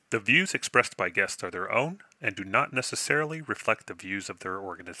The views expressed by guests are their own and do not necessarily reflect the views of their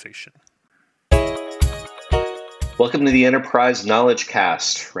organization. Welcome to the Enterprise Knowledge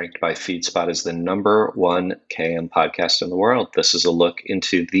Cast, ranked by FeedSpot as the #1 KM podcast in the world. This is a look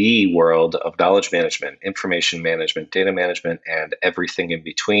into the world of knowledge management, information management, data management, and everything in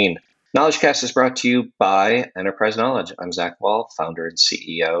between. KnowledgeCast is brought to you by Enterprise Knowledge. I'm Zach Wall, founder and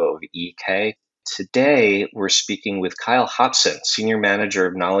CEO of EK. Today, we're speaking with Kyle Hobson, Senior Manager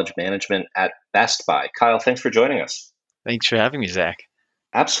of Knowledge Management at Best Buy. Kyle, thanks for joining us. Thanks for having me, Zach.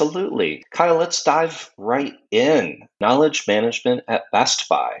 Absolutely. Kyle, let's dive right in. Knowledge management at Best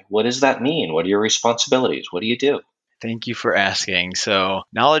Buy. What does that mean? What are your responsibilities? What do you do? Thank you for asking. So,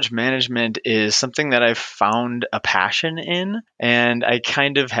 knowledge management is something that I've found a passion in, and I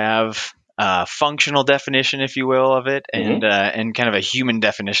kind of have a functional definition, if you will, of it, and kind of a human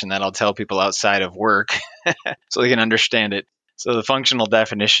definition that I'll tell people outside of work so they can understand it. So the functional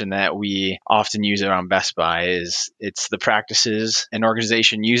definition that we often use around Best Buy is it's the practices an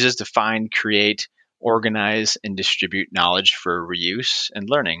organization uses to find, create, organize, and distribute knowledge for reuse and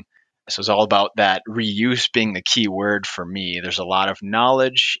learning. So it's all about that reuse being the key word for me. There's a lot of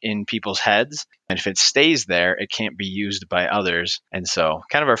knowledge in people's heads, and if it stays there, it can't be used by others. And so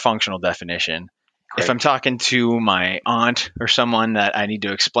kind of our functional definition. Great. If I'm talking to my aunt or someone that I need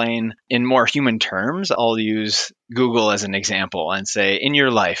to explain in more human terms, I'll use Google as an example and say, in your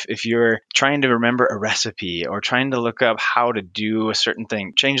life, if you're trying to remember a recipe or trying to look up how to do a certain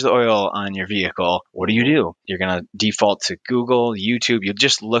thing, change the oil on your vehicle, what do? You're going to default to Google, YouTube, you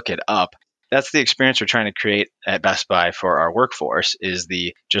just look it up. That's the experience we're trying to create at Best Buy for our workforce is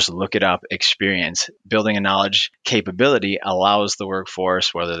the just look it up experience. Building a knowledge capability allows the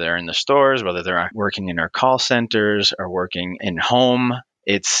workforce, whether they're in the stores, whether they're working in our call centers or working in home,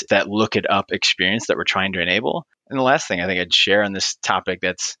 it's that look it up experience that we're trying to enable. And the last thing I think I'd share on this topic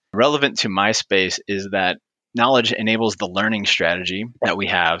that's relevant to my space is that knowledge enables the learning strategy that we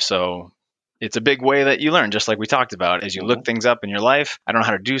have. So it's a big way that you learn, just like we talked about. As you look things up in your life, I don't know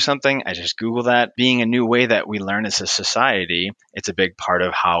how to do something, I just Google that. Being a new way that we learn as a society, it's a big part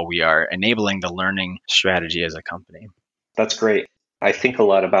of how we are enabling the learning strategy as a company. That's great. I think a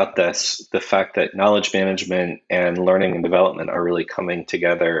lot about this, the fact that knowledge management and learning and development are really coming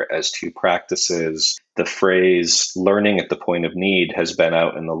together as two practices. The phrase learning at the point of need has been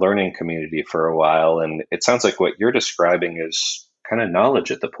out in the learning community for a while, and it sounds like what you're describing is kind of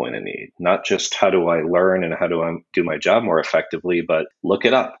knowledge at the point of need, not just how do I learn and how do I do my job more effectively, but look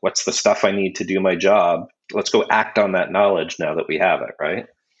it up. What's the stuff I need to do my job? Let's go act on that knowledge now that we have it, right?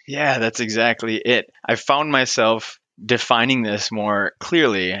 Yeah, that's exactly it. I found myself defining this more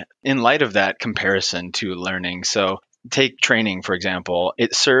clearly in light of that comparison to learning. So take training, for example.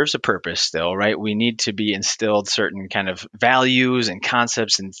 It serves a purpose still, right? We need to be instilled certain kind of values and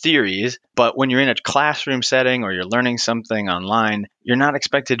concepts and theories. But when you're in a classroom setting or you're learning something online, you're not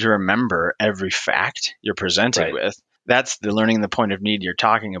expected to remember every fact you're presented with. That's the learning the point of need you're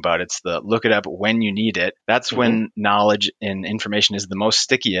talking about. It's the look it up when you need it. That's when knowledge and information is the most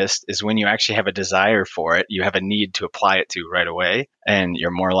stickiest, is when you actually have a desire for it. You have a need to apply it to right away. And you're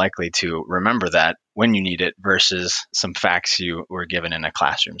more likely to remember that when you need it versus some facts you were given in a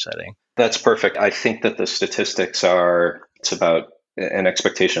classroom setting. That's perfect. I think that the statistics are, it's about an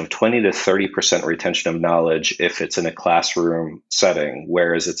expectation of 20 to 30% retention of knowledge if it's in a classroom setting,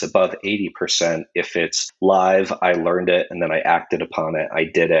 whereas it's above 80% if it's live, I learned it, and then I acted upon it, I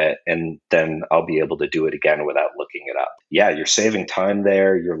did it, and then I'll be able to do it again without looking it up. Yeah, you're saving time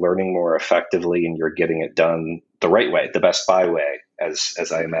there, you're learning more effectively, and you're getting it done the right way, the Best Buy way,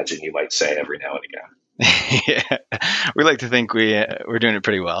 as I imagine you might say every now and again. Yeah, we like to think we're doing it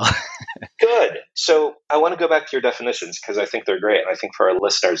pretty well. Good. So I want to go back to your definitions because I think they're great. And I think for our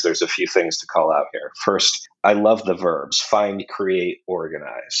listeners, there's a few things to call out here. First, I love the verbs, find, create,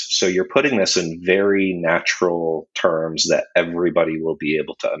 organize. So you're putting this in very natural terms that everybody will be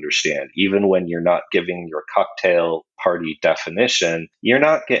able to understand. Even when you're not giving your cocktail party definition, you're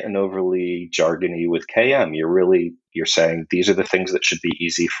not getting overly jargony with KM. You're saying these are the things that should be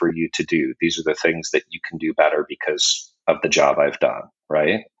easy for you to do. These are the things that you can do better because of the job I've done,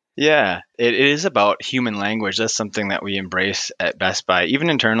 right? Yeah, it is about human language. That's something that we embrace at Best Buy, even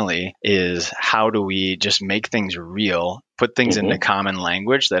internally, is how do we just make things real, put things into common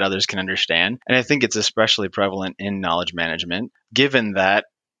language that others can understand. And I think it's especially prevalent in knowledge management, given that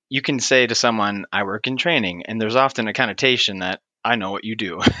you can say to someone, I work in training, and there's often a connotation that I know what you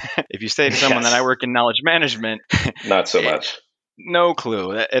do. If you say to someone that I work in knowledge management, not so much. No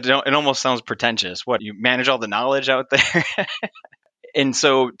clue. It almost sounds pretentious. What, you manage all the knowledge out there? And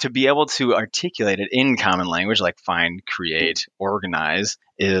so to be able to articulate it in common language, like find, create, organize,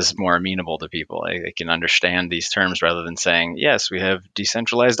 is more amenable to people. They can understand these terms rather than saying, yes, we have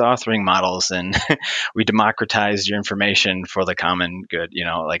decentralized authoring models and we democratize your information for the common good,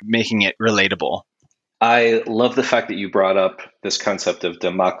 like making it relatable. I love the fact that you brought up this concept of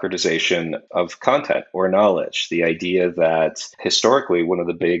democratization of content or knowledge. The idea that historically, one of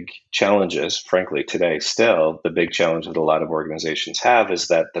the big challenges, frankly, today still, the big challenge that a lot of organizations have is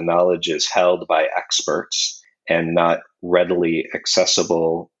that the knowledge is held by experts and not readily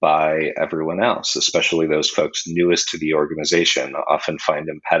accessible by everyone else, especially those folks newest to the organization, often find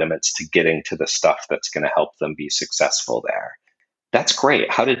impediments to getting to the stuff that's going to help them be successful there. That's great.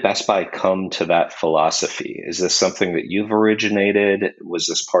 How did Best Buy come to that philosophy? Is this something that you've originated? Was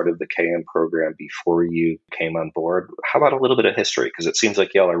this part of the KM program before you came on board? How about a little bit of history? Because it seems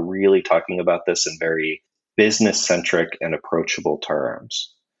like y'all are really talking about this in very business-centric and approachable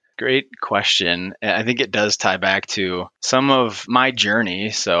terms. Great question. I think it does tie back to some of my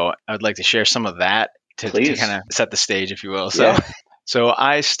journey. So I would like to share some of that to kind of set the stage, if you will. So. Yeah. So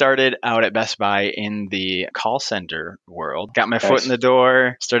I started out at Best Buy in the call center world, got my Nice. foot in the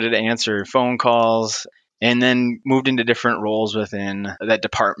door, started to answer phone calls, and then moved into different roles within that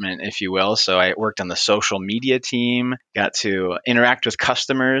department, if you will. So I worked on the social media team, got to interact with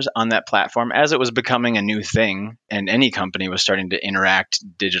customers on that platform as it was becoming a new thing. And any company was starting to interact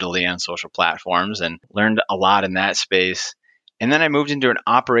digitally on social platforms, and learned a lot in that space. And then I moved into an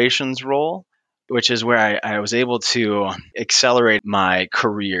operations role, which is where I was able to accelerate my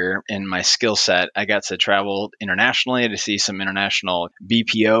career and my skill set. I got to travel internationally to see some international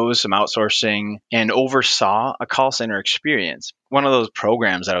BPOs, some outsourcing, and oversaw a call center experience. One of those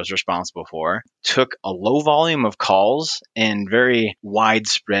programs that I was responsible for took a low volume of calls and very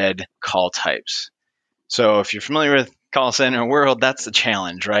widespread call types. So if you're familiar with call center world, that's the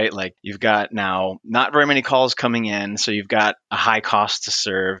challenge, right? Like you've got now not very many calls coming in, so you've got a high cost to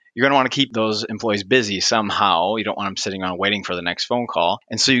serve. You're going to want to keep those employees busy somehow. You don't want them sitting around waiting for the next phone call.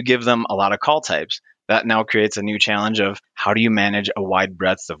 And so you give them a lot of call types. That now creates a new challenge of how do you manage a wide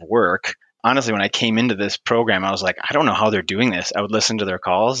breadth of work? Honestly, when I came into this program, I was like, I don't know how they're doing this. I would listen to their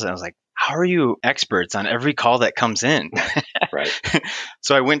calls and I was like, how are you experts on every call that comes in? Right.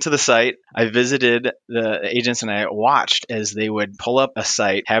 So I went to the site, I visited the agents, and I watched as they would pull up a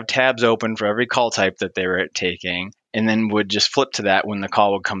site, have tabs open for every call type that they were taking, and then would just flip to that when the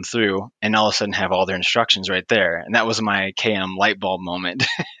call would come through, and all of a sudden have all their instructions right there. And that was my KM light bulb moment.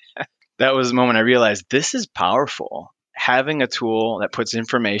 That was the moment I realized this is powerful. Having a tool that puts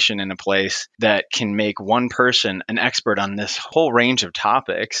information in a place that can make one person an expert on this whole range of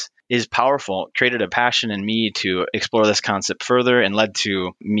topics is powerful. It created a passion in me to explore this concept further and led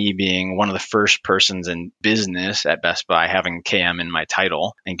to me being one of the first persons in business at Best Buy, having KM in my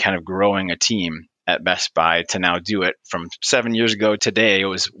title and kind of growing a team at Best Buy to now do it. From 7 years ago today, it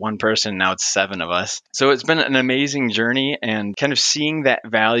was one person, now it's 7 of us. So it's been an amazing journey, and kind of seeing that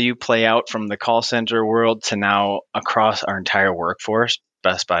value play out from the call center world to now across our entire workforce.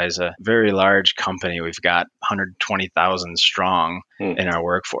 Best Buy is a very large company. We've got 120,000 strong in our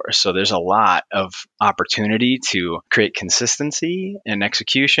workforce. So there's a lot of opportunity to create consistency and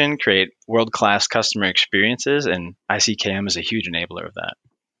execution, create world-class customer experiences, and I see KM as a huge enabler of that.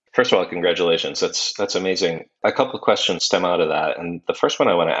 First of all, congratulations. That's amazing. A couple of questions stem out of that. And the first one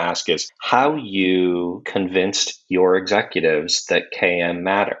I want to ask is how you convinced your executives that KM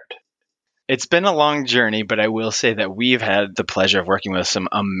mattered. It's been a long journey, but I will say that we've had the pleasure of working with some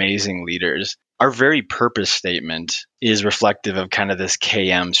amazing leaders. Our very purpose statement is reflective of kind of this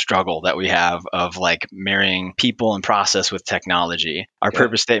KM struggle that we have of like marrying people and process with technology. Our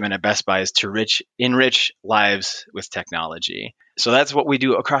purpose statement at Best Buy is to enrich lives with technology. So that's what we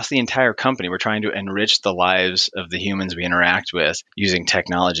do across the entire company. We're trying to enrich the lives of the humans we interact with using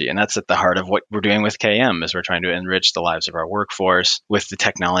technology. And that's at the heart of what we're doing with KM, is we're trying to enrich the lives of our workforce with the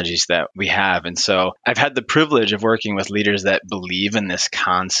technologies that we have. And so I've had the privilege of working with leaders that believe in this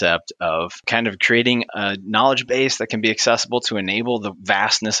concept of kind of creating a knowledge base that can be accessible to enable the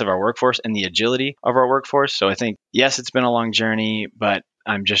vastness of our workforce and the agility of our workforce. So I think, yes, it's been a long journey, but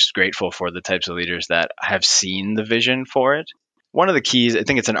I'm just grateful for the types of leaders that have seen the vision for it. One of the keys, I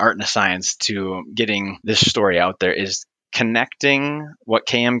think it's an art and a science to getting this story out there, is connecting what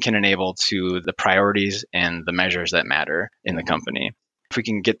KM can enable to the priorities and the measures that matter in the company. If we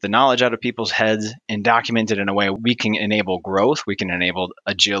can get the knowledge out of people's heads and document it in a way, we can enable growth, we can enable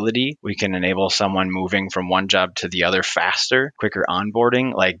agility, we can enable someone moving from one job to the other faster, quicker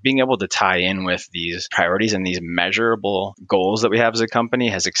onboarding. Like being able to tie in with these priorities and these measurable goals that we have as a company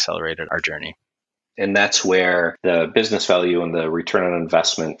has accelerated our journey. And that's where the business value and the return on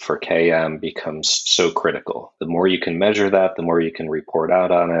investment for KM becomes so critical. The more you can measure that, the more you can report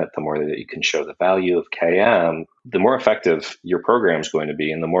out on it, the more that you can show the value of KM, the more effective your program is going to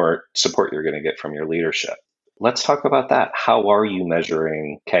be and the more support you're going to get from your leadership. Let's talk about that. How are you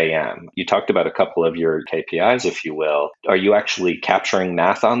measuring KM? You talked about a couple of your KPIs, if you will. Are you actually capturing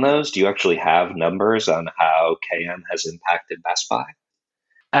math on those? Do you actually have numbers on how KM has impacted Best Buy?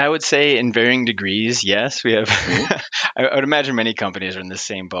 I would say in varying degrees, yes. We have, I would imagine many companies are in the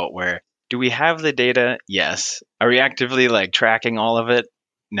same boat where, do we have the data? Yes. Are we actively tracking all of it?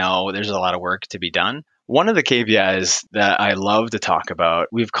 No, there's a lot of work to be done. One of the KPIs that I love to talk about,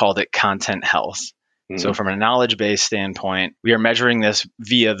 we've called it content health. So from a knowledge-based standpoint, we are measuring this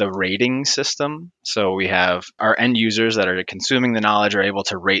via the rating system. So we have our end users that are consuming the knowledge are able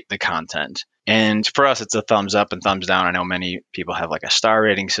to rate the content. And for us, it's a thumbs up and thumbs down. I know many people have a star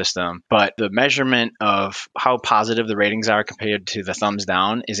rating system, but the measurement of how positive the ratings are compared to the thumbs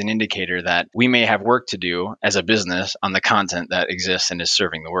down is an indicator that we may have work to do as a business on the content that exists and is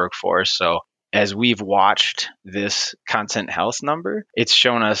serving the workforce. So as we've watched this content health number, it's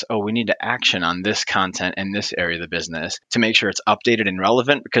shown us, we need to action on this content in this area of the business to make sure it's updated and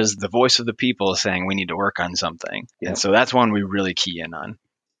relevant because the voice of the people is saying we need to work on something. Yeah. And so that's one we really key in on.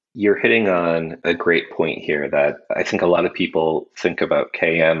 You're hitting on a great point here that I think a lot of people think about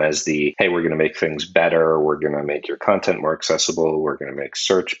KM as hey, we're going to make things better. We're going to make your content more accessible. We're going to make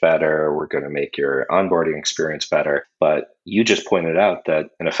search better. We're going to make your onboarding experience better. But you just pointed out that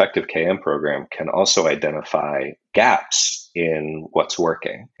an effective KM program can also identify gaps in what's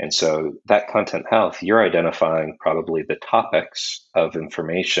working. And so that content health, you're identifying probably the topics of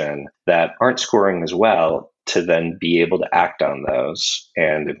information that aren't scoring as well to then be able to act on those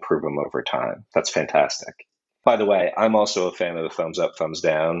and improve them over time. That's fantastic. By the way, I'm also a fan of the thumbs up, thumbs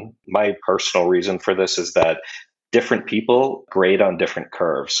down. My personal reason for this is that different people grade on different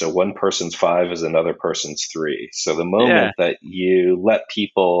curves. So one person's 5 is another person's 3. So the moment that you let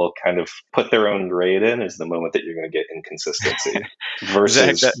people kind of put their own grade in is the moment that you're going to get inconsistency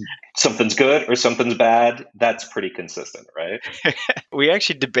versus something's good or something's bad. That's pretty consistent, right? We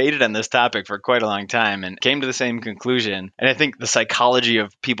actually debated on this topic for quite a long time and came to the same conclusion. And I think the psychology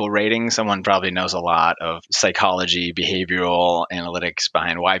of people rating, someone probably knows a lot of psychology, behavioral analytics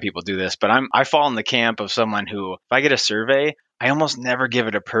behind why people do this. But I fall in the camp of someone who, if I get a survey, I almost never give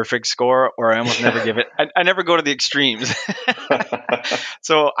it a perfect score, or I almost never give it, I never go to the extremes.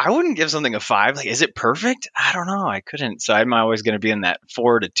 So I wouldn't give something a 5. Is it perfect? I don't know. I couldn't. So I'm always going to be in that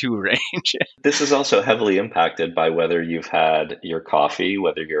 4 to 2 range. This is also heavily impacted by whether you've had your coffee,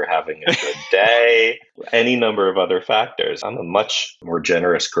 whether you're having a good day, any number of other factors. I'm a much more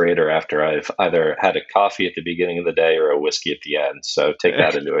generous grader after I've either had a coffee at the beginning of the day or a whiskey at the end. So take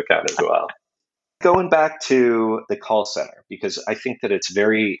that into account as well. Going back to the call center, because I think that it's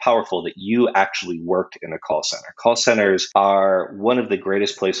very powerful that you actually worked in a call center. Call centers are one of the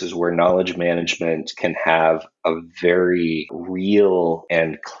greatest places where knowledge management can have a very real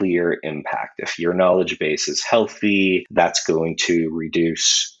and clear impact. If your knowledge base is healthy, that's going to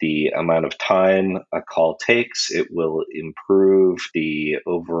reduce the amount of time a call takes. It will improve the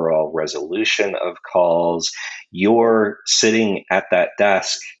overall resolution of calls. You're sitting at that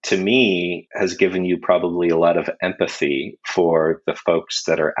desk, to me, has given you probably a lot of empathy for the folks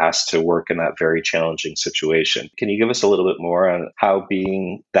that are asked to work in that very challenging situation. Can you give us a little bit more on how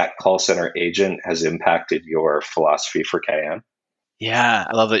being that call center agent has impacted your philosophy for KM? Yeah,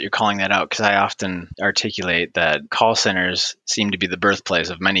 I love that you're calling that out because I often articulate that call centers seem to be the birthplace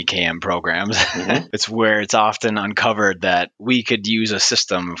of many KM programs. Mm-hmm. It's where it's often uncovered that we could use a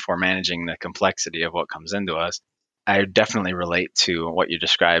system for managing the complexity of what comes into us. I definitely relate to what you're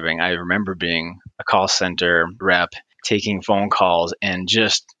describing. I remember being a call center rep, taking phone calls and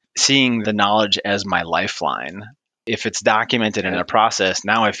just seeing the knowledge as my lifeline. If it's documented in a process,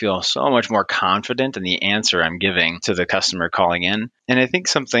 now I feel so much more confident in the answer I'm giving to the customer calling in. And I think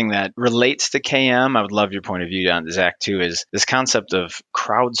something that relates to KM, I would love your point of view on Zach too, is this concept of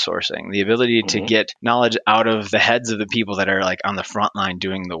crowdsourcing, the ability to get knowledge out of the heads of the people that are on the front line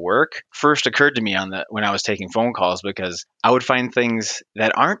doing the work. First occurred to me when I was taking phone calls because I would find things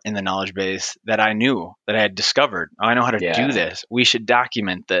that aren't in the knowledge base that I knew, that I had discovered. Oh, I know how to do this. We should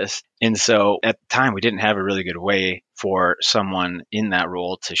document this. And so at the time, we didn't have a really good way for someone in that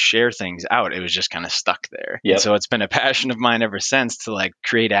role to share things out. It was just kind of stuck there. Yep. And so it's been a passion of mine ever since to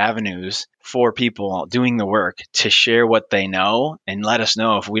create avenues for people doing the work to share what they know and let us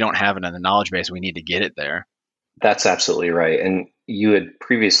know if we don't have it in the knowledge base, we need to get it there. That's absolutely right. And you had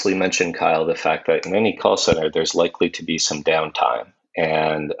previously mentioned, Kyle, the fact that in any call center, there's likely to be some downtime.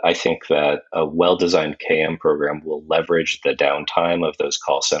 And I think that a well-designed KM program will leverage the downtime of those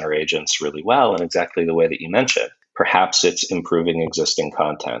call center agents really well in exactly the way that you mentioned. Perhaps it's improving existing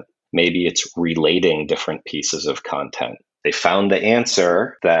content. Maybe it's relating different pieces of content. They found the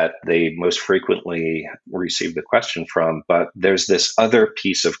answer that they most frequently receive the question from, but there's this other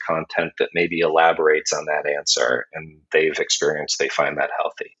piece of content that maybe elaborates on that answer, and they find that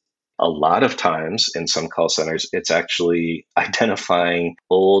healthy. A lot of times in some call centers, it's actually identifying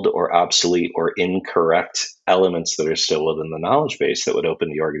old or obsolete or incorrect elements that are still within the knowledge base that would open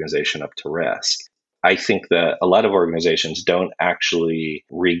the organization up to risk. I think that a lot of organizations don't actually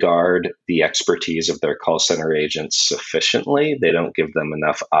regard the expertise of their call center agents sufficiently. They don't give them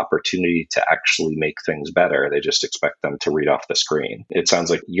enough opportunity to actually make things better. They just expect them to read off the screen. It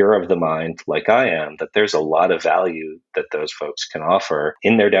sounds like you're of the mind, like I am, that there's a lot of value that those folks can offer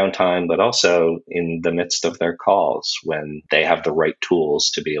in their downtime, but also in the midst of their calls when they have the right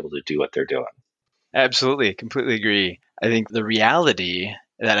tools to be able to do what they're doing. Absolutely. Completely agree. I think the reality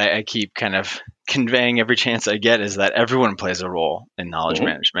that I keep kind of conveying every chance I get is that everyone plays a role in knowledge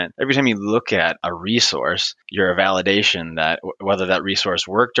management. Every time you look at a resource, you're a validation that whether that resource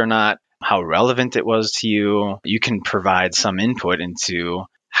worked or not, how relevant it was to you, you can provide some input into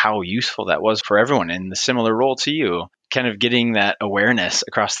how useful that was for everyone in the similar role to you. Kind of getting that awareness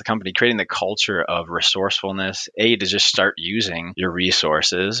across the company, creating the culture of resourcefulness, to just start using your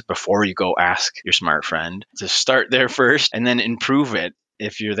resources before you go ask your smart friend, to start there first and then improve it.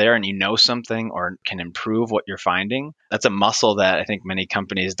 If you're there and you know something or can improve what you're finding, that's a muscle that I think many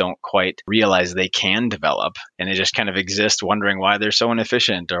companies don't quite realize they can develop. And they just kind of exist wondering why they're so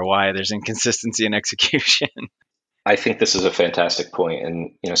inefficient or why there's inconsistency in execution. I think this is a fantastic point.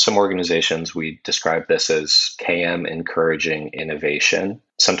 And, some organizations, we describe this as KM encouraging innovation.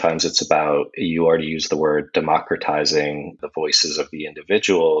 Sometimes it's about, you already used the word democratizing the voices of the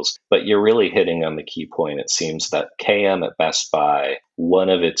individuals, but you're really hitting on the key point. It seems that KM at Best Buy, one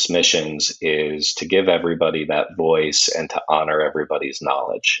of its missions is to give everybody that voice and to honor everybody's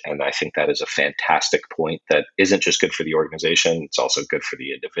knowledge. And I think that is a fantastic point that isn't just good for the organization, it's also good for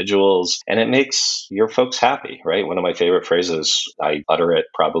the individuals. And it makes your folks happy, right? One of my favorite phrases, I utter it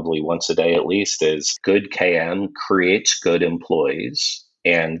probably once a day at least, is good KM creates good employees.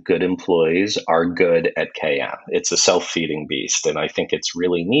 And good employees are good at KM. It's a self-feeding beast. And I think it's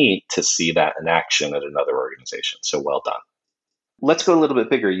really neat to see that in action at another organization. So well done. Let's go a little bit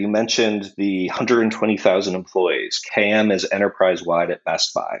bigger. You mentioned the 120,000 employees. KM is enterprise-wide at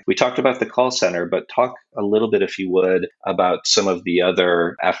Best Buy. We talked about the call center, but talk a little bit, if you would, about some of the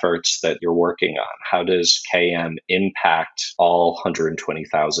other efforts that you're working on. How does KM impact all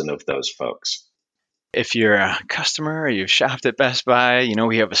 120,000 of those folks? If you're a customer or you've shopped at Best Buy,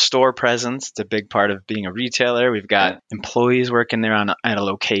 we have a store presence. It's a big part of being a retailer. We've got employees working there at a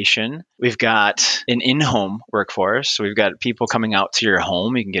location. We've got an in-home workforce. So we've got people coming out to your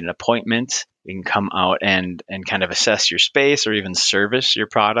home. You can get an appointment. You can come out and kind of assess your space or even service your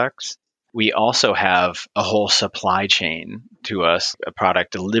products. We also have a whole supply chain to us, a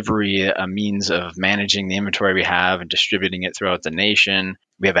product delivery, a means of managing the inventory we have and distributing it throughout the nation.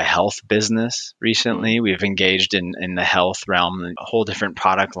 We have a health business recently. We've engaged in the health realm, a whole different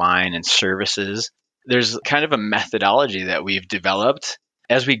product line and services. There's kind of a methodology that we've developed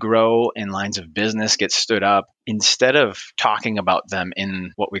as we grow and lines of business get stood up. Instead of talking about them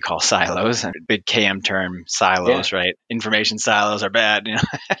in what we call silos, a big KM term, silos, right? Information silos are bad,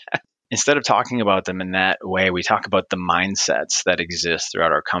 Instead of talking about them in that way, we talk about the mindsets that exist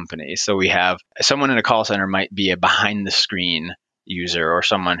throughout our company. So we have someone in a call center might be a behind the screen user or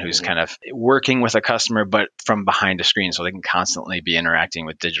someone who's kind of working with a customer, but from behind a screen, so they can constantly be interacting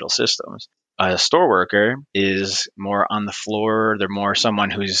with digital systems. A store worker is more on the floor. They're more someone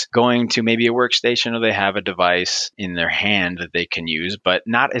who's going to maybe a workstation or they have a device in their hand that they can use, but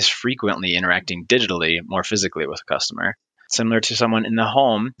not as frequently interacting digitally, more physically with a customer. Similar to someone in the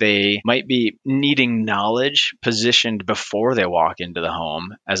home, they might be needing knowledge positioned before they walk into the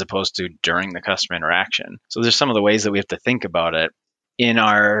home as opposed to during the customer interaction. So there's some of the ways that we have to think about it. In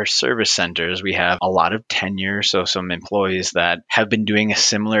our service centers, we have a lot of tenure, so some employees that have been doing a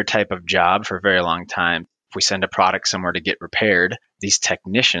similar type of job for a very long time. If we send a product somewhere to get repaired, these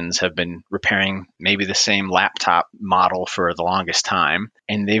technicians have been repairing maybe the same laptop model for the longest time,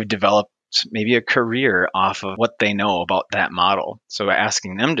 and they've developed maybe a career off of what they know about that model. So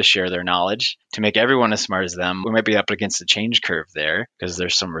asking them to share their knowledge to make everyone as smart as them, we might be up against a change curve there because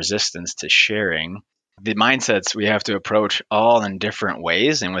there's some resistance to sharing. The mindsets we have to approach all in different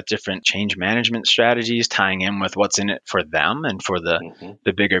ways and with different change management strategies, tying in with what's in it for them and for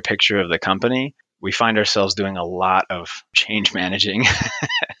the bigger picture of the company. we find ourselves doing a lot of change managing.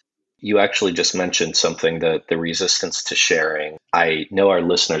 You actually just mentioned something, that the resistance to sharing. I know our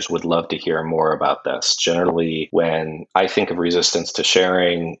listeners would love to hear more about this. Generally, when I think of resistance to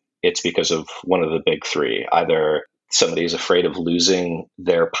sharing, it's because of one of the big three. Either somebody is afraid of losing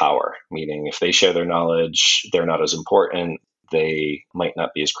their power, meaning if they share their knowledge, they're not as important, they might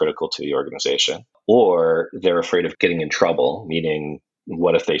not be as critical to the organization. Or they're afraid of getting in trouble, meaning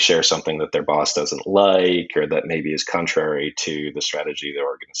what if they share something that their boss doesn't like or that maybe is contrary to the strategy of their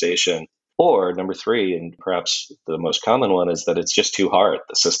organization? Or number three, and perhaps the most common one, is that it's just too hard.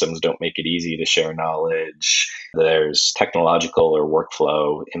 The systems don't make it easy to share knowledge. There's technological or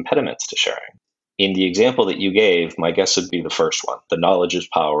workflow impediments to sharing. In the example that you gave, my guess would be the first one, the knowledge is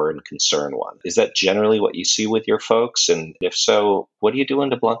power and concern one. Is that generally what you see with your folks? And if so, what are you doing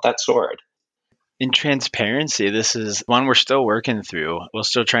to blunt that sword? In transparency, this is one we're still working through. We're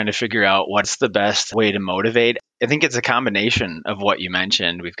still trying to figure out what's the best way to motivate. I think it's a combination of what you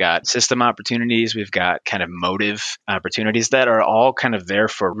mentioned. We've got system opportunities, we've got kind of motive opportunities that are all kind of there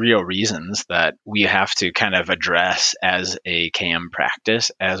for real reasons that we have to kind of address as a KM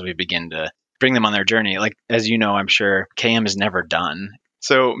practice as we begin to bring them on their journey. Like, as you know, I'm sure KM is never done.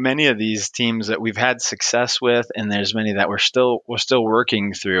 So many of these teams that we've had success with, and there's many that we're still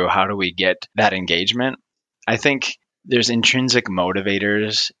working through. How do we get that engagement? I think there's intrinsic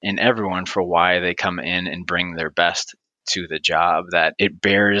motivators in everyone for why they come in and bring their best to the job, that it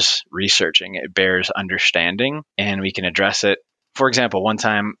bears researching, it bears understanding, and we can address it. For example, one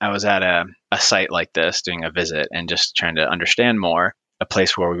time I was at a site like this doing a visit and just trying to understand more, a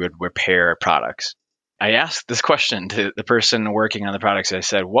place where we would repair products. I asked this question to the person working on the products. I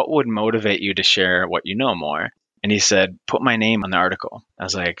said, what would motivate you to share what you know more? And he said, put my name on the article. I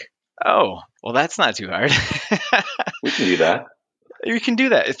was like, oh, well, that's not too hard. We can do that. You can do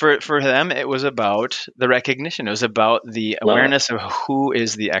that. For them, it was about the recognition. It was about the awareness of who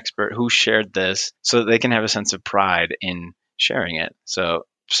is the expert, who shared this, so that they can have a sense of pride in sharing it. So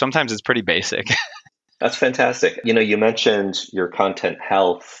sometimes it's pretty basic. That's fantastic. You mentioned your content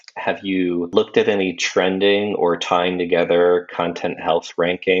health. Have you looked at any trending or tying together content health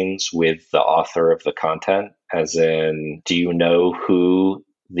rankings with the author of the content? As in, do you know who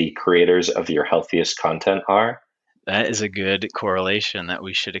the creators of your healthiest content are? That is a good correlation that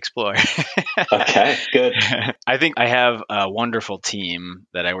we should explore. Okay, good. I think I have a wonderful team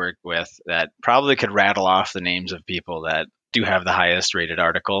that I work with that probably could rattle off the names of people that do have the highest rated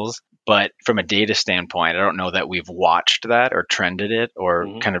articles. But from a data standpoint, I don't know that we've watched that or trended it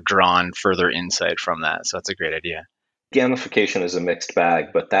or kind of drawn further insight from that. So that's a great idea. Gamification is a mixed bag,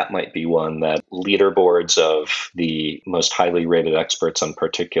 but that might be one that leaderboards of the most highly rated experts on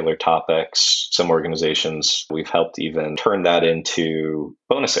particular topics, some organizations, we've helped even turn that into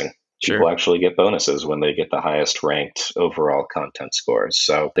bonusing. Sure. People actually get bonuses when they get the highest ranked overall content scores.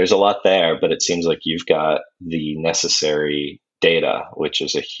 So there's a lot there, but it seems like you've got the necessary data, which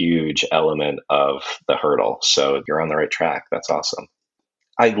is a huge element of the hurdle. So you're on the right track. That's awesome.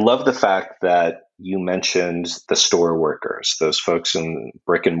 I love the fact that you mentioned the store workers, those folks in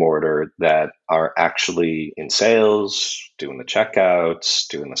brick and mortar that are actually in sales, doing the checkouts,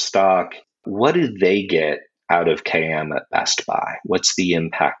 doing the stock. What do they get out of KM at Best Buy? What's the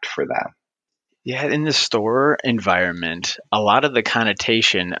impact for them? Yeah, in the store environment, a lot of the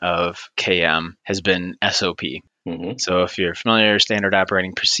connotation of KM has been SOP. Mm-hmm. So if you're familiar with standard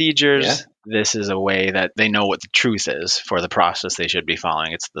operating procedures, this is a way that they know what the truth is for the process they should be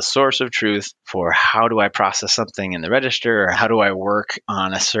following. It's the source of truth for how do I process something in the register, or how do I work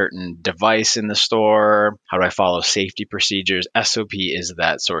on a certain device in the store, how do I follow safety procedures. SOP is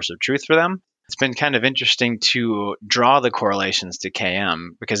that source of truth for them. It's been kind of interesting to draw the correlations to KM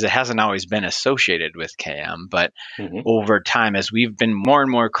because it hasn't always been associated with KM, but over time, as we've been more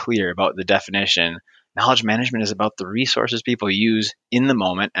and more clear about the definition, knowledge management is about the resources people use in the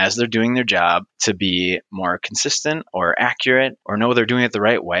moment as they're doing their job to be more consistent or accurate or know they're doing it the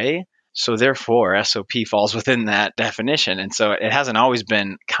right way. So therefore, SOP falls within that definition. And so it hasn't always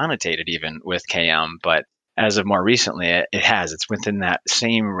been connotated even with KM, but as of more recently, it has. It's within that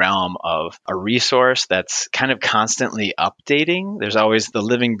same realm of a resource that's kind of constantly updating. There's always the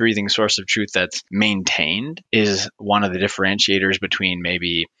living, breathing source of truth that's maintained is one of the differentiators between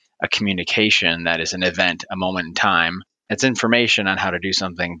maybe a communication that is an event, a moment in time. It's information on how to do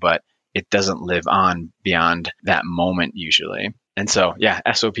something, but it doesn't live on beyond that moment usually. And so, yeah,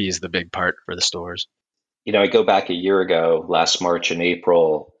 SOP is the big part for the stores. I go back a year ago, last March and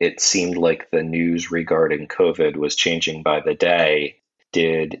April, it seemed like the news regarding COVID was changing by the day.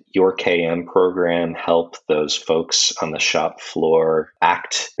 Did your KM program help those folks on the shop floor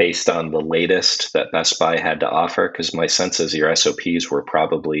act based on the latest that Best Buy had to offer? Because my sense is your SOPs were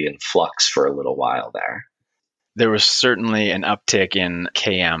probably in flux for a little while there. There was certainly an uptick in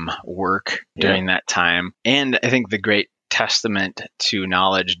KM work during that time. And I think the great testament to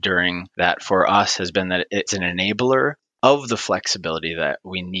knowledge during that for us has been that it's an enabler of the flexibility that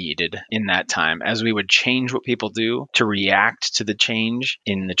we needed in that time as we would change what people do to react to the change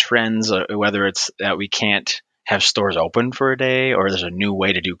in the trends, whether it's that we can't have stores open for a day or there's a new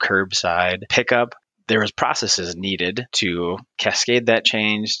way to do curbside pickup. There was processes needed to cascade that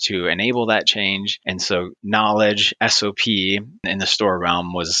change, to enable that change. And so knowledge, SOP in the store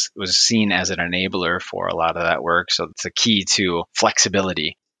realm was seen as an enabler for a lot of that work. So it's a key to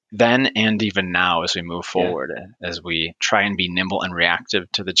flexibility then and even now as we move forward, as we try and be nimble and reactive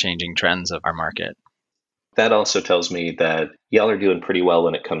to the changing trends of our market. That also tells me that y'all are doing pretty well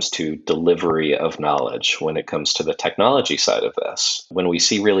when it comes to delivery of knowledge, when it comes to the technology side of this. When we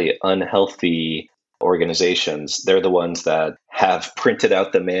see really unhealthy organizations, they're the ones that have printed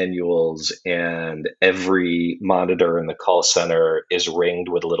out the manuals and every monitor in the call center is ringed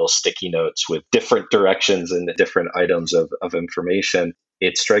with little sticky notes with different directions and different items of information.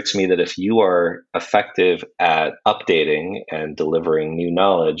 It strikes me that if you are effective at updating and delivering new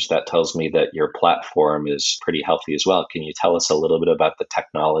knowledge, that tells me that your platform is pretty healthy as well. Can you tell us a little bit about the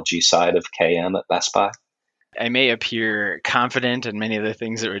technology side of KM at Best Buy? I may appear confident in many of the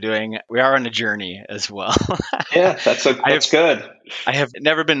things that we're doing. We are on a journey as well. Yeah, that's good. I have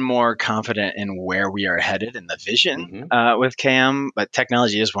never been more confident in where we are headed and the vision with KM, but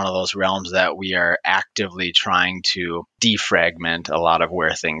technology is one of those realms that we are actively trying to defragment a lot of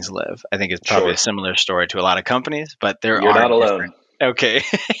where things live. I think it's probably a similar story to a lot of companies, but you're not alone. Okay.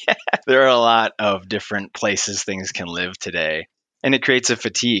 There are a lot of different places things can live today. And it creates a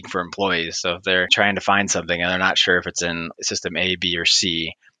fatigue for employees. So if they're trying to find something and they're not sure if it's in system A, B, or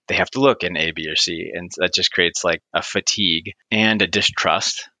C, they have to look in A, B, or C. And that just creates like a fatigue and a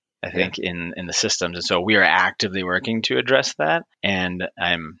distrust, I think, in the systems. And so we are actively working to address that. And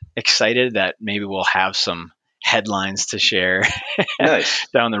I'm excited that maybe we'll have some headlines to share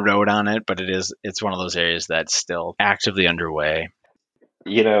down the road on it. But it's one of those areas that's still actively underway.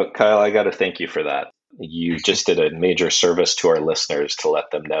 You know, Kyle, I got to thank you for that. You just did a major service to our listeners to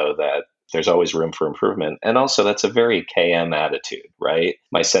let them know that there's always room for improvement. And also, that's a very KM attitude, right?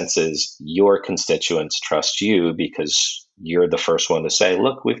 My sense is your constituents trust you because you're the first one to say,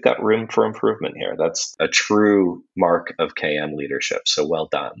 look, we've got room for improvement here. That's a true mark of KM leadership. So well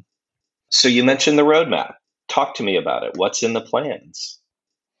done. So you mentioned the roadmap. Talk to me about it. What's in the plans?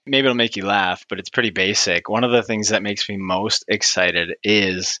 Maybe it'll make you laugh, but it's pretty basic. One of the things that makes me most excited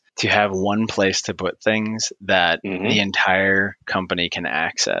is to have one place to put things that the entire company can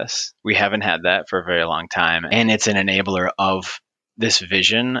access. We haven't had that for a very long time. And it's an enabler of this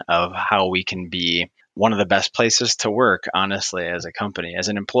vision of how we can be one of the best places to work, honestly, as a company, as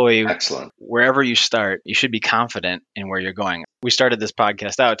an employee. Excellent. Wherever you start, you should be confident in where you're going. We started this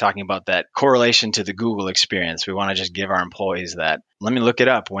podcast out talking about that correlation to the Google experience. We want to just give our employees that, let me look it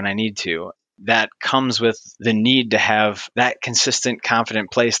up when I need to. That comes with the need to have that consistent,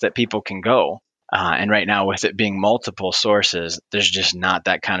 confident place that people can go. And right now, with it being multiple sources, there's just not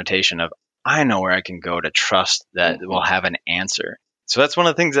that connotation of, I know where I can go to trust that we'll have an answer. So that's one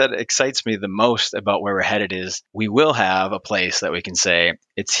of the things that excites me the most about where we're headed is we will have a place that we can say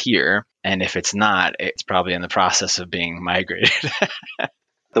it's here. And if it's not, it's probably in the process of being migrated.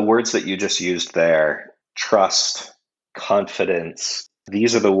 The words that you just used there, trust, confidence,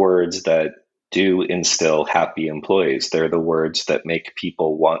 these are the words that do instill happy employees. They're the words that make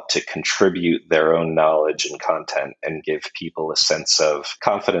people want to contribute their own knowledge and content and give people a sense of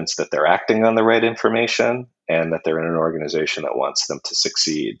confidence that they're acting on the right information and that they're in an organization that wants them to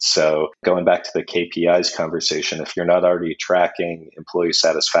succeed. So going back to the KPIs conversation, if you're not already tracking employee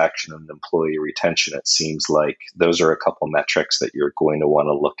satisfaction and employee retention, it seems like those are a couple metrics that you're going to want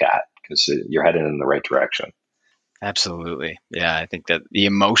to look at because you're heading in the right direction. Absolutely. Yeah, I think that the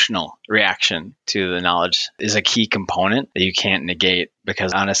emotional reaction to the knowledge is a key component that you can't negate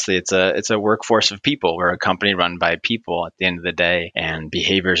because honestly, it's a workforce of people. We're a company run by people at the end of the day, and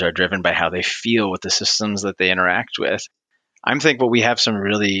behaviors are driven by how they feel with the systems that they interact with. I'm thankful we have some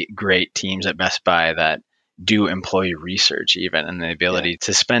really great teams at Best Buy that do employee research even, and the ability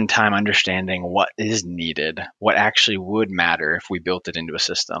to spend time understanding what is needed, what actually would matter if we built it into a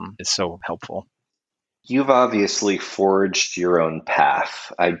system. It's so helpful. You've obviously forged your own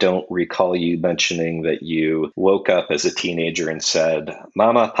path. I don't recall you mentioning that you woke up as a teenager and said,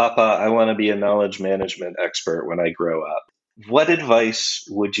 Mama, Papa, I want to be a knowledge management expert when I grow up. What advice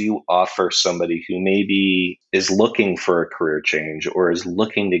would you offer somebody who maybe is looking for a career change or is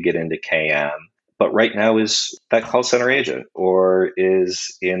looking to get into KM, but right now is that call center agent or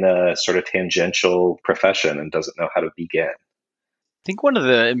is in a sort of tangential profession and doesn't know how to begin? I think one of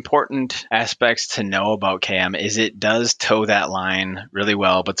the important aspects to know about KM is it does toe that line really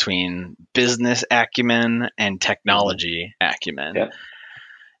well between business acumen and technology acumen. Yeah.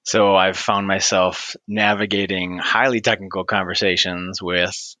 So I've found myself navigating highly technical conversations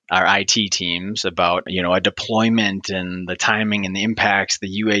with our IT teams about, a deployment and the timing and the impacts,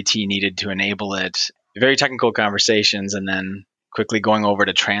 the UAT needed to enable it. Very technical conversations, and then quickly going over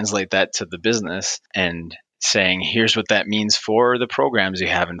to translate that to the business and saying, here's what that means for the programs you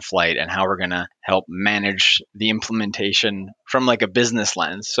have in flight and how we're going to help manage the implementation from like a business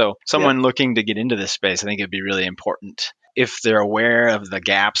lens. So someone looking to get into this space, I think it'd be really important if they're aware of the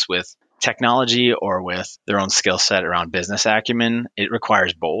gaps with technology or with their own skill set around business acumen. It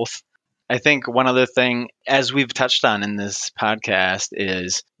requires both. I think one other thing, as we've touched on in this podcast,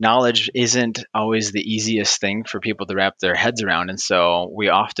 is knowledge isn't always the easiest thing for people to wrap their heads around. And so we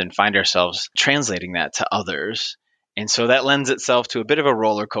often find ourselves translating that to others. And so that lends itself to a bit of a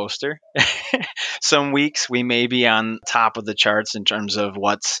roller coaster. Some weeks we may be on top of the charts in terms of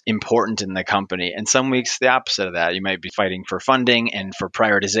what's important in the company. And some weeks the opposite of that. You might be fighting for funding and for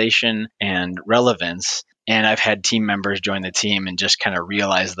prioritization and relevance. And I've had team members join the team and just kind of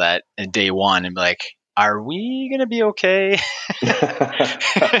realize that in day one and be like, are we going to be okay?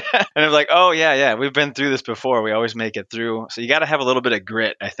 And I'm like, oh, yeah, we've been through this before. We always make it through. So you got to have a little bit of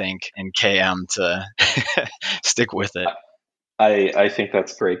grit, I think, in KM to stick with it. I think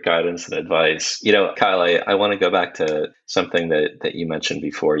that's great guidance and advice. Kyle, I want to go back to something that you mentioned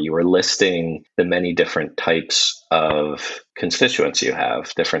before. You were listing the many different types of constituents you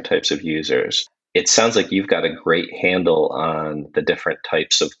have, different types of users. It sounds like you've got a great handle on the different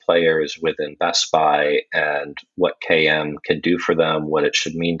types of players within Best Buy and what KM can do for them, what it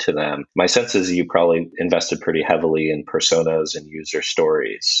should mean to them. My sense is you probably invested pretty heavily in personas and user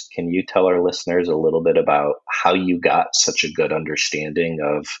stories. Can you tell our listeners a little bit about how you got such a good understanding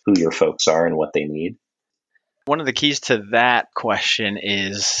of who your folks are and what they need? One of the keys to that question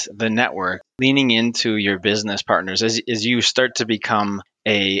is the network, leaning into your business partners. As you start to become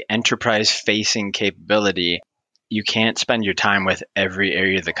a enterprise-facing capability, you can't spend your time with every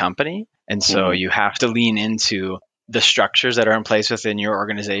area of the company. And so you have to lean into the structures that are in place within your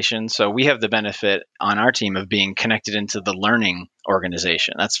organization. So we have the benefit on our team of being connected into the learning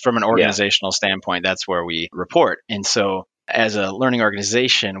organization. That's from an organizational standpoint, that's where we report. And so as a learning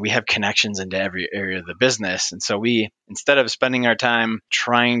organization, we have connections into every area of the business. And so we, instead of spending our time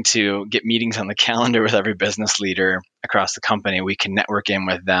trying to get meetings on the calendar with every business leader across the company, we can network in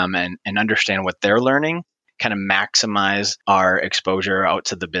with them and understand what they're learning, kind of maximize our exposure out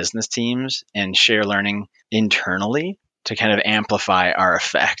to the business teams and share learning internally to kind of amplify our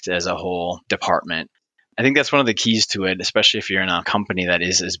effect as a whole department. I think that's one of the keys to it, especially if you're in a company that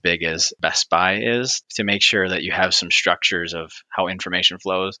is as big as Best Buy is, to make sure that you have some structures of how information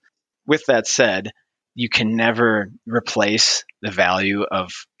flows. With that said, you can never replace the value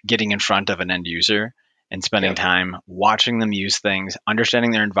of getting in front of an end user and spending time watching them use things,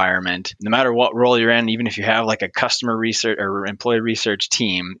 understanding their environment. No matter what role you're in, even if you have like a customer research or employee research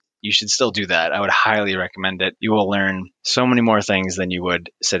team, you should still do that. I would highly recommend it. You will learn so many more things than you would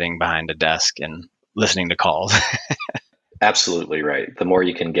sitting behind a desk and listening to calls. Absolutely right. The more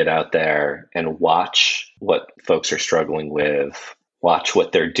you can get out there and watch what folks are struggling with, watch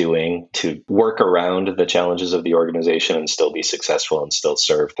what they're doing to work around the challenges of the organization and still be successful and still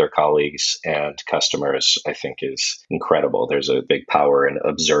serve their colleagues and customers, I think is incredible. There's a big power in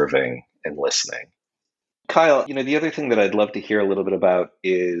observing and listening. Kyle, the other thing that I'd love to hear a little bit about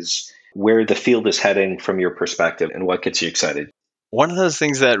is where the field is heading from your perspective and what gets you excited. One of those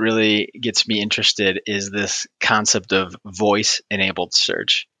things that really gets me interested is this concept of voice-enabled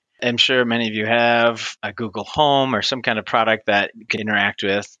search. I'm sure many of you have a Google Home or some kind of product that you can interact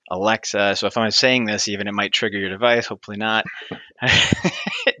with Alexa. So if I'm saying this, even it might trigger your device, hopefully not.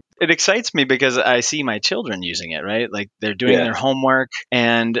 It excites me because I see my children using it, right? Like they're doing their homework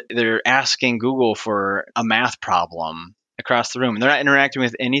and they're asking Google for a math problem across the room. And they're not interacting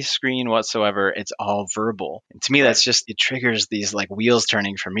with any screen whatsoever. It's all verbal. And to me, that's just, it triggers these like wheels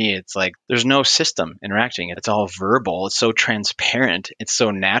turning for me. It's like there's no system interacting. It's all verbal. It's so transparent. It's so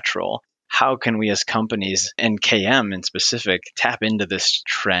natural. How can we as companies and KM in specific tap into this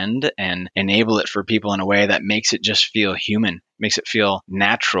trend and enable it for people in a way that makes it just feel human, makes it feel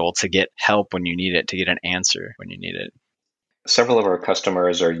natural to get help when you need it, to get an answer when you need it? Several of our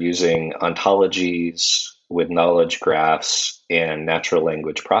customers are using ontologies, with knowledge graphs and natural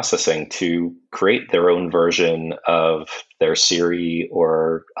language processing to create their own version of their Siri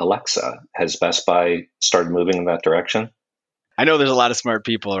or Alexa. Has Best Buy started moving in that direction? I know there's a lot of smart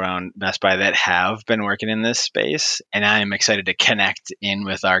people around Best Buy that have been working in this space, and I'm excited to connect in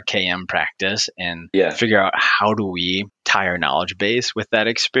with our KM practice and figure out how do we tie our knowledge base with that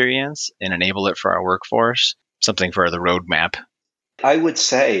experience and enable it for our workforce, something for the roadmap. I would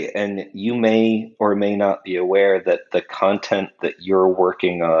say, and you may or may not be aware, that the content that you're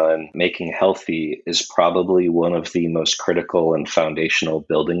working on making healthy is probably one of the most critical and foundational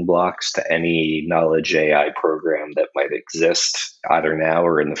building blocks to any knowledge AI program that might exist either now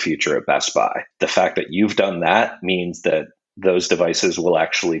or in the future at Best Buy. The fact that you've done that means that those devices will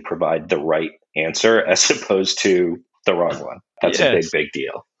actually provide the right answer as opposed to the wrong one. That's a big, big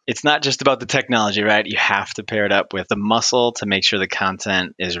deal. It's not just about the technology, right? You have to pair it up with the muscle to make sure the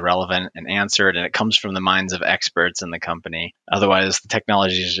content is relevant and answered, and it comes from the minds of experts in the company. Otherwise, the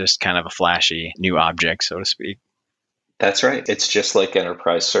technology is just kind of a flashy new object, so to speak. That's right. It's just like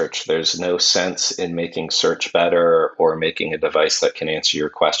enterprise search. There's no sense in making search better or making a device that can answer your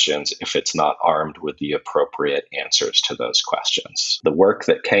questions if it's not armed with the appropriate answers to those questions. The work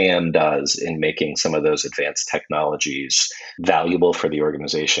that KM does in making some of those advanced technologies valuable for the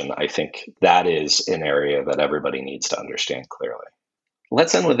organization, I think that is an area that everybody needs to understand clearly.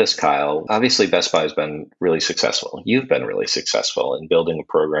 Let's end with this, Kyle. Obviously, Best Buy has been really successful. You've been really successful in building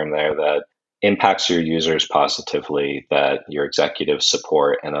a program there that impacts your users positively, that your executives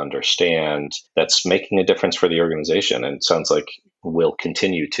support and understand, that's making a difference for the organization, and it sounds like will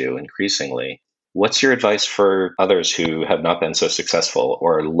continue to increasingly. What's your advice for others who have not been so successful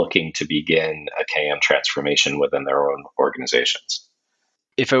or are looking to begin a KM transformation within their own organizations?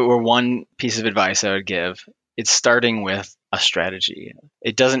 If it were one piece of advice I would give, it's starting with a strategy.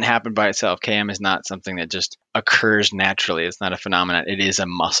 It doesn't happen by itself. KM is not something that just occurs naturally. It's not a phenomenon. It is a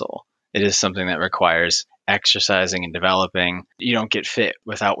muscle. It is something that requires exercising and developing. You don't get fit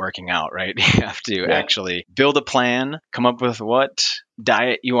without working out, right? You have to actually build a plan, come up with what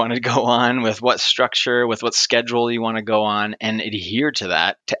diet you want to go on, with what structure, with what schedule you want to go on, and adhere to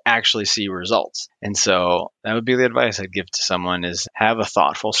that to actually see results. And so that would be the advice I'd give to someone is have a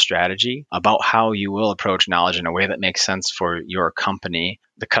thoughtful strategy about how you will approach knowledge in a way that makes sense for your company,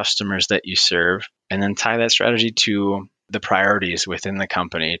 the customers that you serve, and then tie that strategy to the priorities within the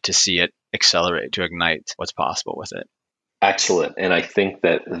company to see it accelerate, to ignite what's possible with it. Excellent. And I think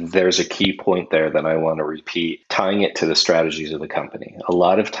that there's a key point there that I want to repeat, tying it to the strategies of the company. A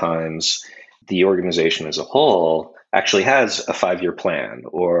lot of times, the organization as a whole actually has a 5-year plan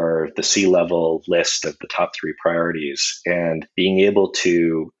or the C-level list of the top 3 priorities, and being able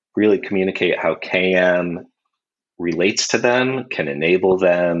to really communicate how KM relates to them, can enable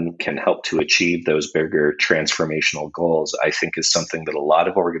them, can help to achieve those bigger transformational goals, I think is something that a lot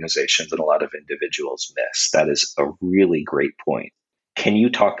of organizations and a lot of individuals miss. That is a really great point. Can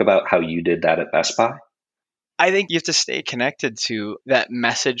you talk about how you did that at Best Buy? I think you have to stay connected to that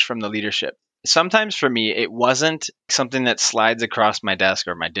message from the leadership. Sometimes for me, it wasn't something that slides across my desk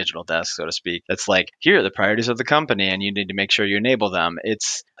or my digital desk, so to speak. That's like, here are the priorities of the company and you need to make sure you enable them.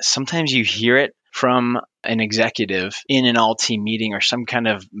 It's sometimes you hear it from an executive in an all-team meeting or some kind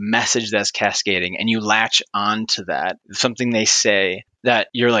of message that's cascading, and you latch onto that, something they say that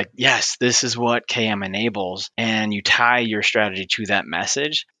you're like, yes, this is what KM enables, and you tie your strategy to that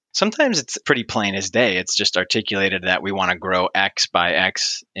message. Sometimes it's pretty plain as day. It's just articulated that we want to grow X by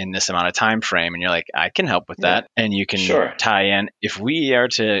X in this amount of time frame. And you're like, I can help with that. And you can tie in, if we are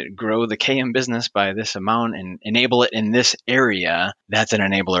to grow the KM business by this amount and enable it in this area, that's an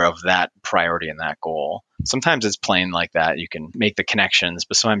enabler of that priority and that goal. Sometimes it's plain like that. You can make the connections,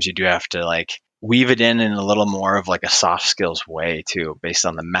 but sometimes you do have to like weave it in a little more of like a soft skills way too, based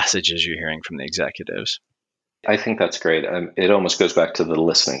on the messages you're hearing from the executives. I think that's great. It almost goes back to the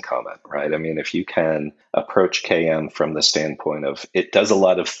listening comment, right? I mean, if you can approach KM from the standpoint of it does a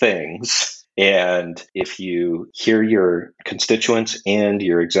lot of things, and if you hear your constituents and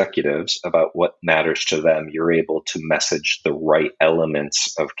your executives about what matters to them, you're able to message the right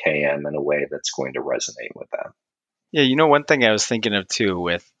elements of KM in a way that's going to resonate with them. Yeah, you know, one thing I was thinking of too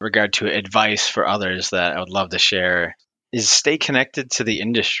with regard to advice for others that I would love to share is stay connected to the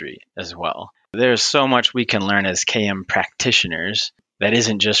industry as well. There's so much we can learn as KM practitioners that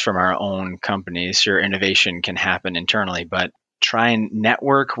isn't just from our own companies. Sure, innovation can happen internally, but try and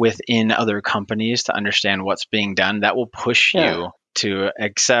network within other companies to understand what's being done. That will push you to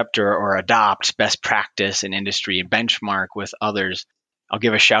accept or adopt best practice in industry and benchmark with others. I'll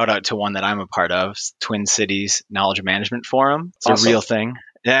give a shout out to one that I'm a part of, Twin Cities Knowledge Management Forum. It's a real thing.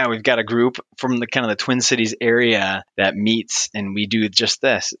 Yeah, we've got a group from the kind of the Twin Cities area that meets, and we do just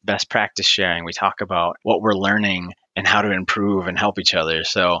this best practice sharing. We talk about what we're learning and how to improve and help each other.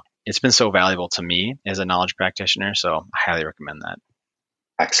 So it's been so valuable to me as a knowledge practitioner. So I highly recommend that.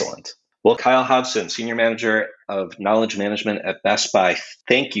 Excellent. Well, Kyle Hodgson, Senior Manager of Knowledge Management at Best Buy,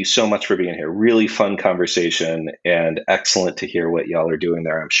 thank you so much for being here. Really fun conversation and excellent to hear what y'all are doing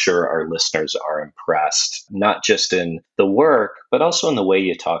there. I'm sure our listeners are impressed, not just in the work, but also in the way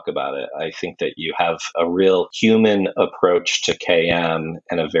you talk about it. I think that you have a real human approach to KM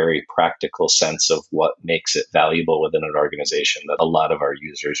and a very practical sense of what makes it valuable within an organization that a lot of our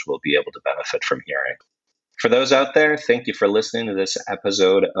users will be able to benefit from hearing. For those out there, thank you for listening to this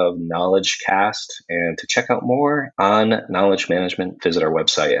episode of Knowledge Cast. And to check out more on knowledge management, visit our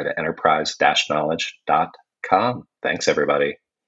website at enterprise-knowledge.com. Thanks, everybody.